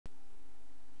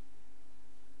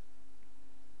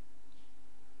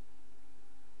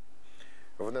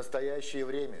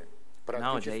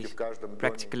Nowadays,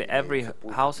 practically every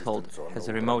household has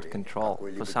a remote control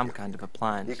for some kind of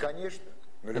appliance.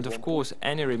 And of course,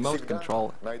 any remote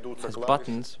control has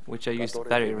buttons which are used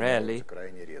very rarely,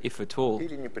 if at all.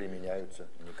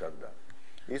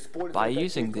 By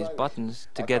using these buttons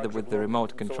together with the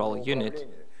remote control unit,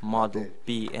 model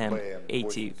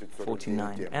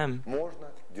BM8049M,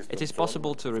 it is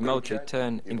possible to remotely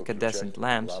turn incandescent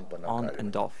lamps on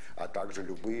and off.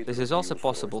 This is also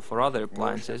possible for other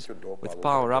appliances with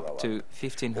power up to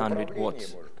 1500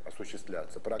 watts.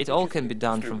 It all can be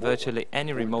done from virtually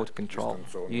any remote control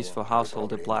used for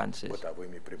household appliances.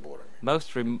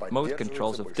 Most remote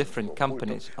controls of different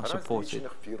companies are supported.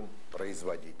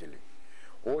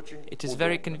 It is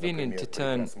very convenient to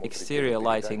turn exterior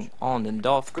lighting on and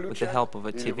off with the help of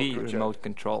a TV remote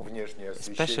control,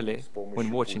 especially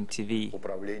when watching TV.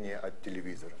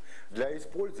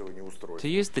 To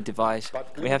use the device,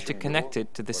 we have to connect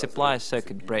it to the supply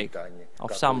circuit break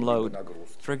of some load,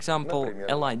 for example,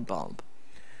 a light bulb.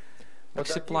 We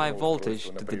supply voltage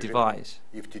to the device.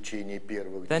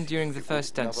 Then during the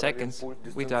first 10 seconds,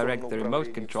 we direct the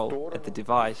remote control at the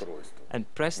device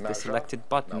and press the selected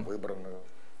button.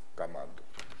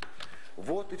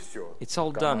 It's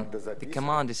all done. The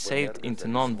command is saved into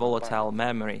non-volatile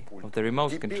memory of the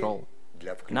remote control.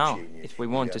 Now, if we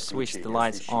want to switch the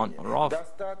lights on or off,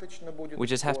 we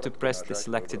just have to press the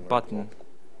selected button.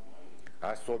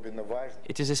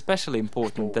 It is especially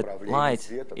important that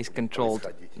light is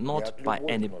controlled not by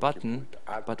any button,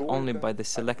 but only by the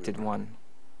selected one.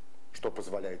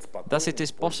 Thus it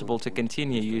is possible to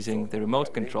continue using the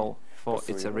remote control for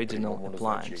its original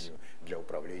appliance.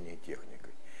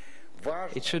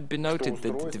 It should be noted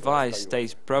that the device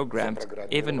stays programmed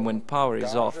even when power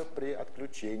is off.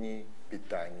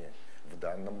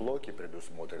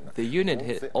 The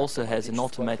unit also has an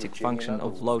automatic function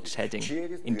of load shedding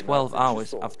in 12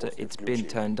 hours after it's been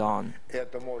turned on.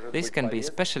 This can be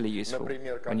especially useful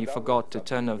when you forgot to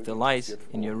turn off the lights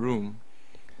in your room.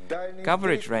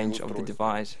 Coverage range of the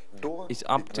device is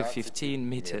up to 15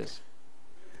 meters.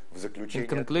 In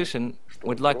conclusion,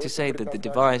 we'd like to say that the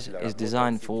device is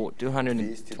designed for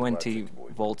 220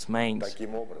 volts mains.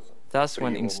 Thus,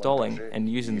 when installing and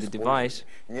using the device,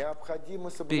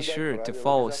 be sure to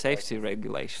follow safety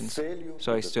regulations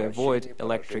so as to avoid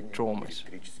electric traumas.